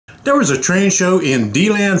There was a train show in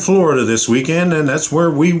DeLand, Florida this weekend, and that's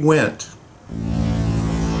where we went.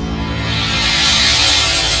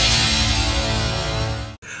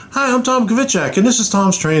 Hi, I'm Tom Kvichak, and this is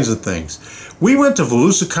Tom's Trains and Things. We went to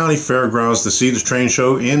Volusia County Fairgrounds to see the train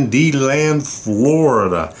show in DeLand,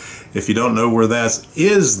 Florida. If you don't know where that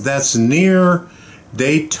is, that's near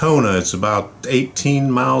Daytona. It's about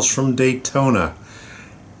 18 miles from Daytona.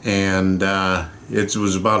 And it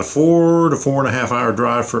was about a 4 to 4.5 hour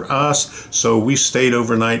drive for us, so we stayed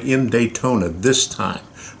overnight in Daytona this time.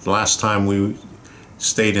 The last time we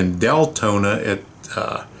stayed in Deltona at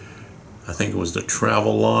I think it was the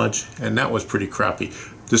Travel Lodge, and that was pretty crappy.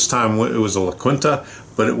 This time it was a La Quinta,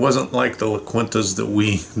 but it wasn't like the La Quintas that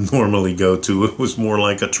we normally go to. It was more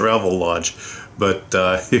like a Travel Lodge, but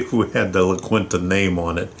it had the La Quinta name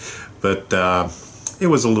on it. But it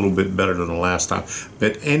was a little bit better than the last time.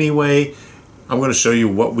 But anyway, I'm going to show you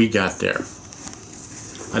what we got there.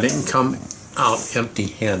 I didn't come out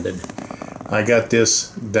empty-handed. I got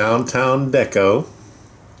this Downtown Deco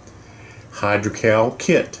Hydrocal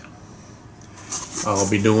kit. I'll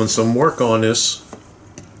be doing some work on this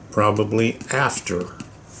probably after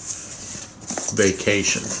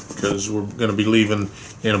vacation, because we're going to be leaving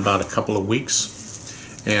in about a couple of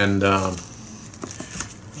weeks, and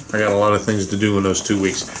I got a lot of things to do in those 2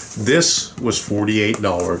 weeks. This was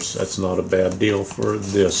 $48. That's not a bad deal for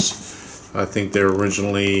this. I think they're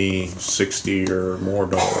originally $60 or more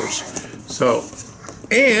dollars. So,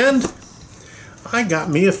 and I got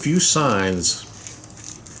me a few signs.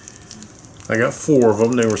 I got 4 of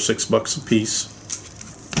them. They were $6 a piece.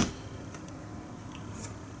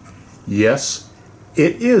 Yes,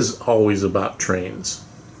 it is always about trains.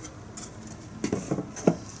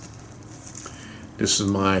 This is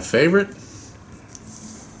my favorite.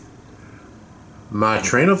 My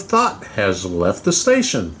train of thought has left the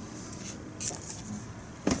station.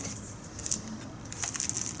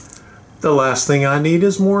 The last thing I need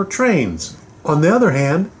is more trains. On the other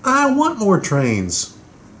hand, I want more trains.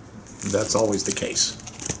 That's always the case.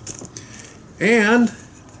 And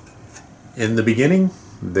in the beginning,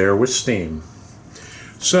 there was steam.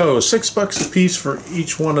 So $6 a piece for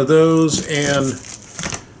each one of those, and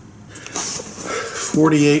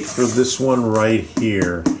 $48 for this one right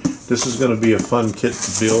here. This is going to be a fun kit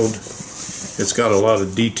to build. It's got a lot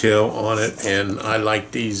of detail on it, and I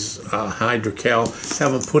like these Hydrocal.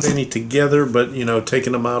 Haven't put any together, but you know,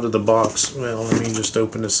 taking them out of the box. Well, let me just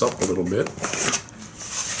open this up a little bit.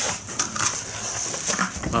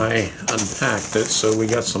 I unpacked it, so we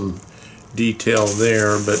got some detail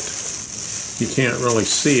there, but you can't really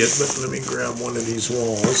see it. But let me grab one of these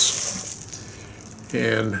walls,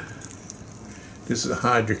 and this is a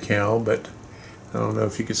Hydrocal, but I don't know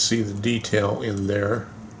if you can see the detail in there,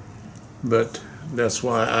 but that's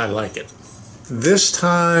why I like it. This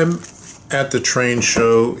time at the train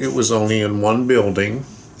show, it was only in one building.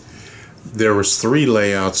 There was 3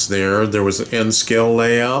 layouts there. There was an N-scale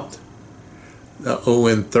layout, a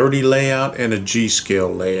ON30 layout, and a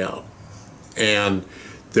G-scale layout. And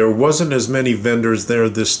there wasn't as many vendors there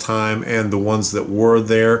this time, and the ones that were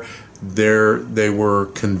there, they were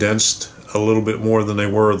condensed a little bit more than they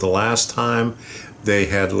were the last time. They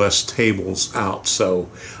had less tables out, so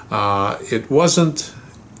it wasn't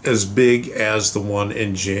as big as the one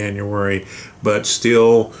in January, but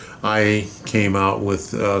still I came out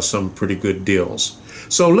with some pretty good deals.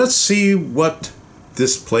 So let's see what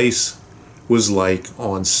this place was like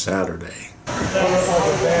on Saturday.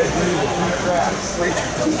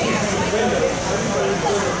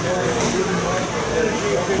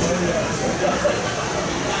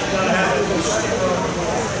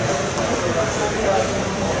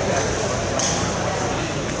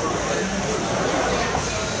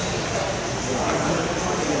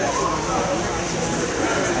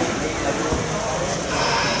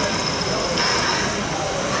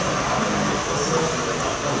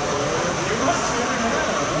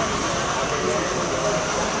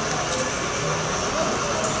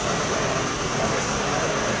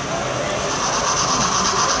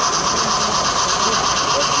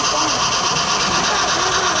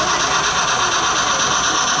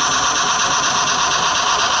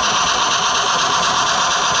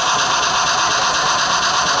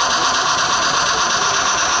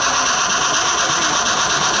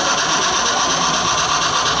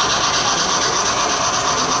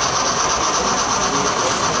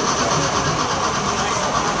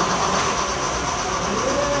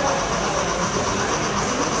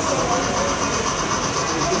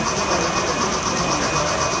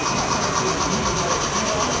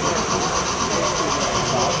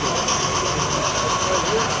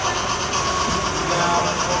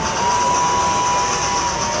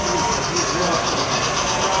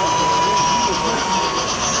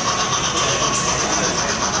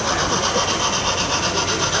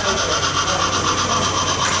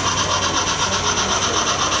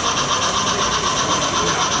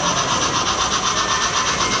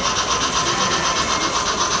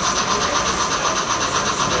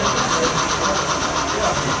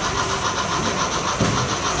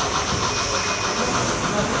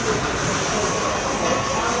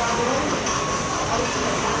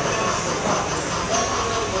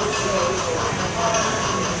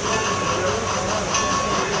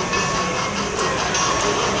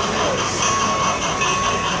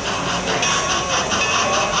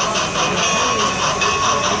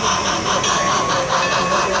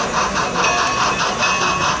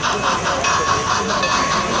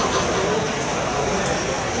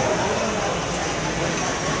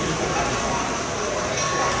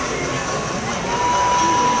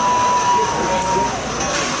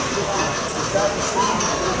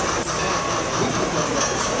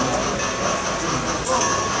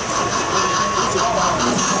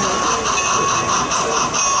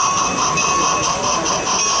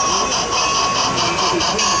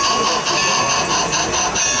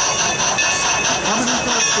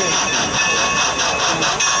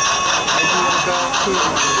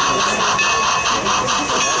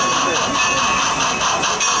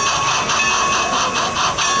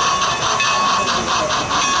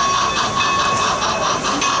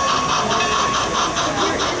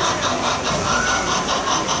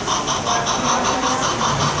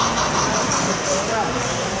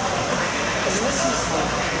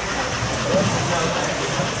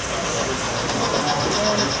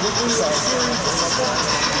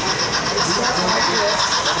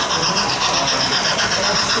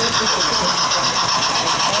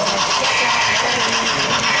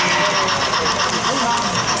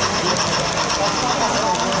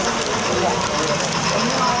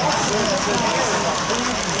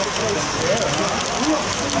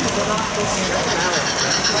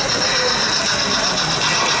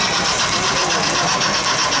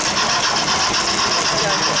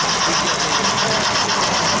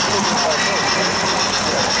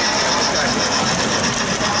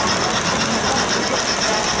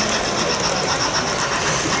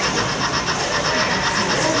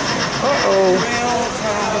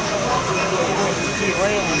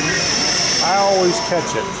 I always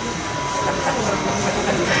catch it.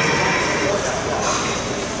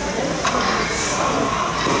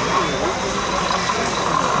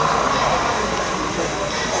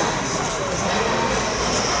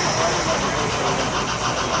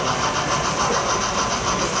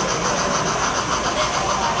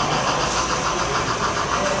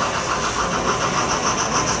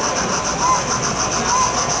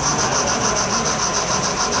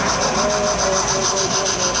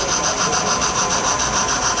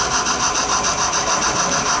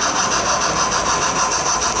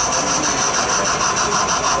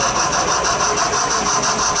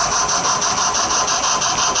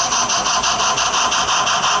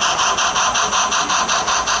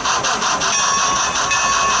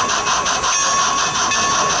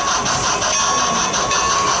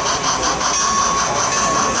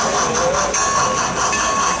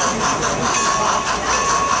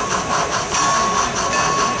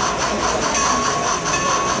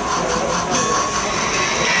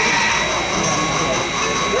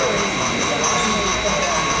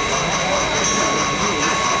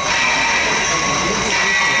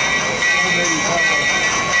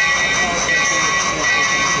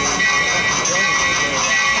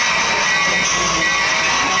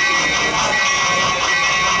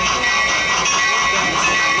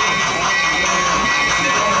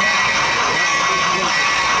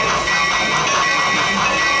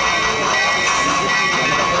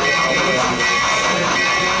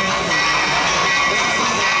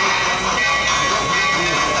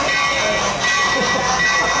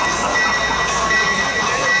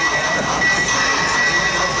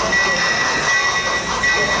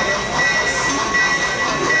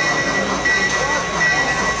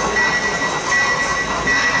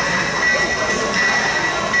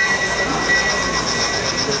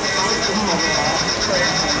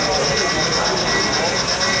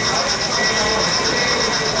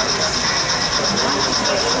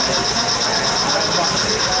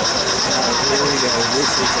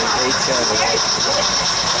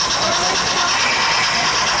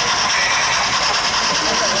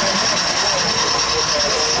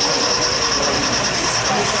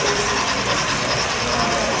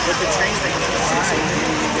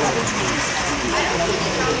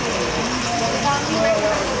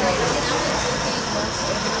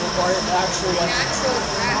 Actually, the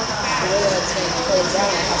way that it's going to close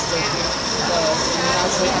down, it has to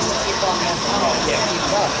keep on that tunnel to keep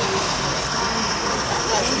it up.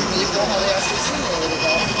 That's really cool how they actually simulated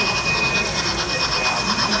that.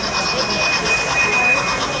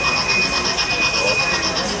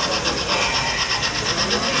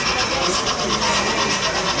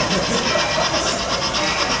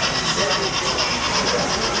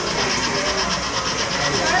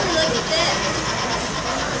 Charlie, look at this.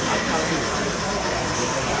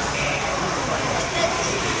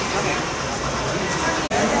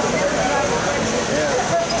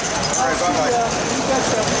 All right, bye-bye.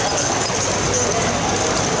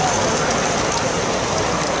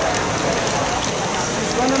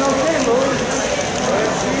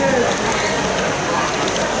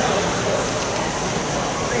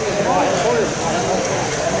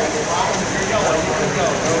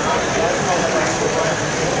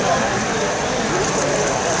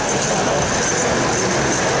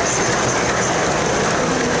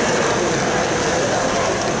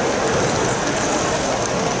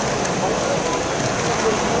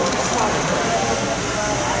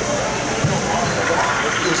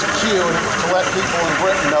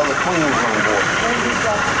 cleaners on board. And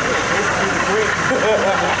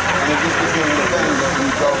it just became the thing that you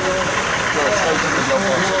go to a station to go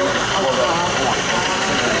for that point.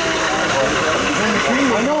 I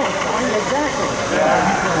know. Exactly.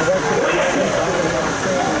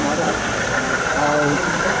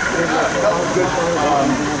 That was good.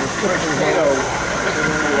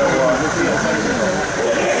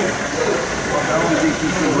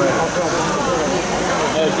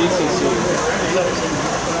 DCC.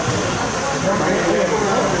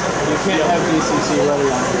 You can't have DCC ready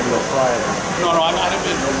on here until Friday. No, I didn't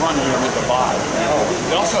mean to run here with the buy.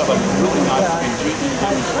 They also have a really nice GT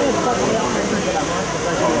demonstrator.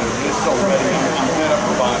 It's so ready. I'm set up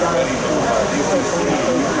for buying ready to buy DCC.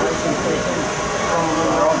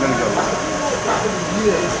 They're all going to go.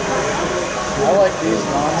 I like these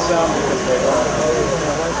non-sound because they don't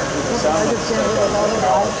sound like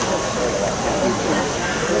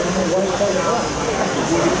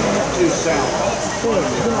Two sound.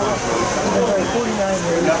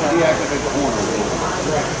 Deactivate the horn.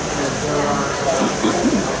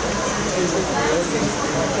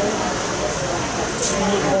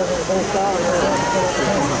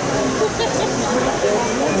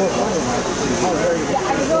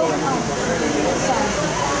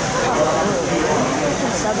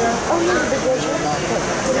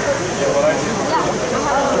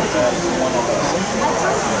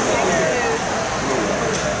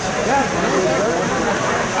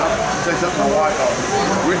 Say something to my wife,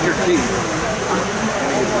 with your teeth.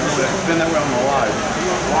 Spin that way on the live.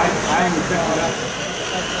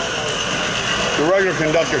 The regular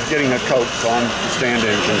conductor's getting a coat, so I'm the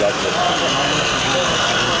stand-in conductor.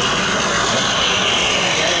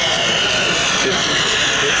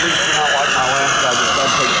 It reached out like my last guy, just got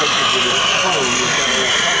to take pictures with his phone.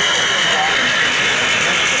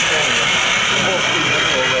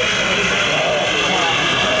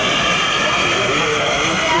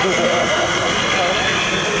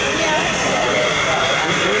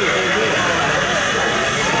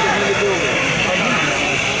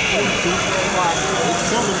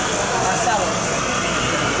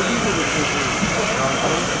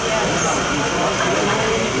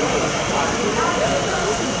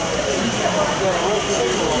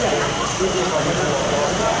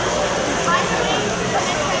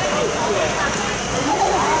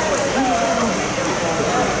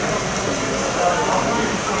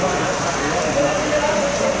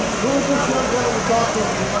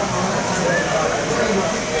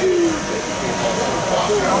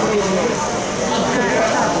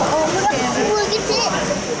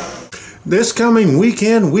 This coming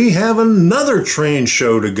weekend, we have another train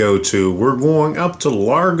show to go to. We're going up to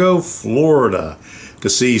Largo, Florida to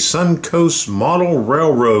see Suncoast Model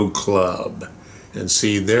Railroad Club and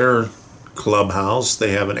see their clubhouse.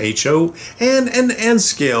 They have an HO and an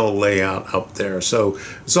N-scale layout up there. So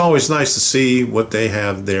it's always nice to see what they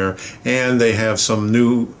have there. And they have some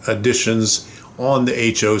new additions on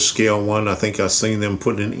the HO scale one. I think I've seen them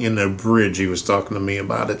putting in a bridge. He was talking to me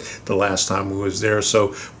about it the last time we was there.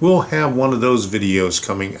 So we'll have one of those videos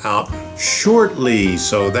coming out shortly.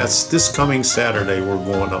 So that's this coming Saturday. We're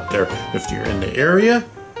going up there. If you're in the area,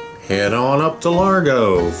 head on up to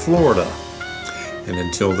Largo, Florida. And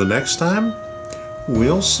until the next time,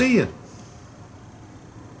 we'll see you.